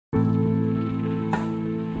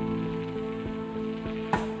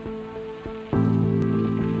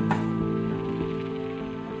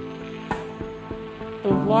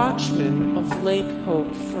watchman of Lake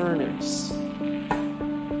Hope Furnace.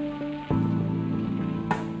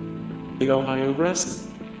 The Ohio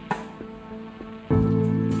Wrestling.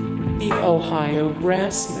 The Ohio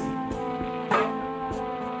Wrestling.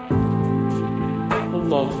 The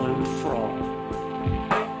Loveland Frog.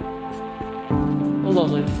 The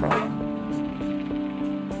Loveland Frog.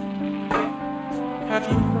 Have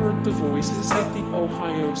you heard the voices at the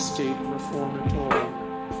Ohio State Reformatory?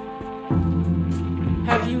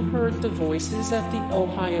 Have you heard the voices at the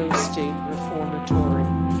Ohio State Reformatory?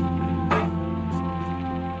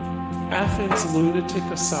 Athens Lunatic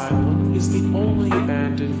Asylum is the only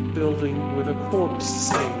abandoned building with a corpse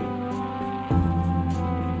stain.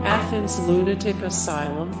 Athens Lunatic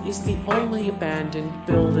Asylum is the only abandoned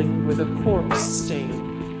building with a corpse stain.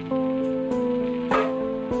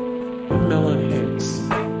 The Melonheads.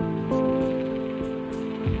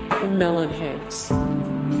 The Melonheads.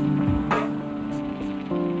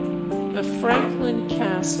 The Franklin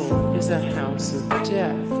Castle is a house of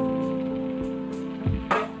death.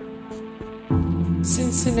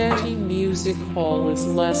 Cincinnati Music Hall is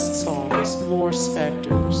less songs, more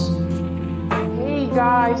specters. Hey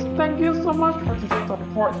guys, thank you so much for the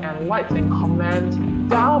support and likes and comments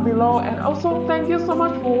down below, and also thank you so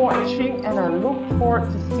much for watching, and I look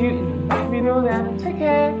forward to see you in the next video. Then take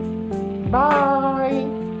care,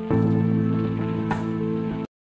 bye.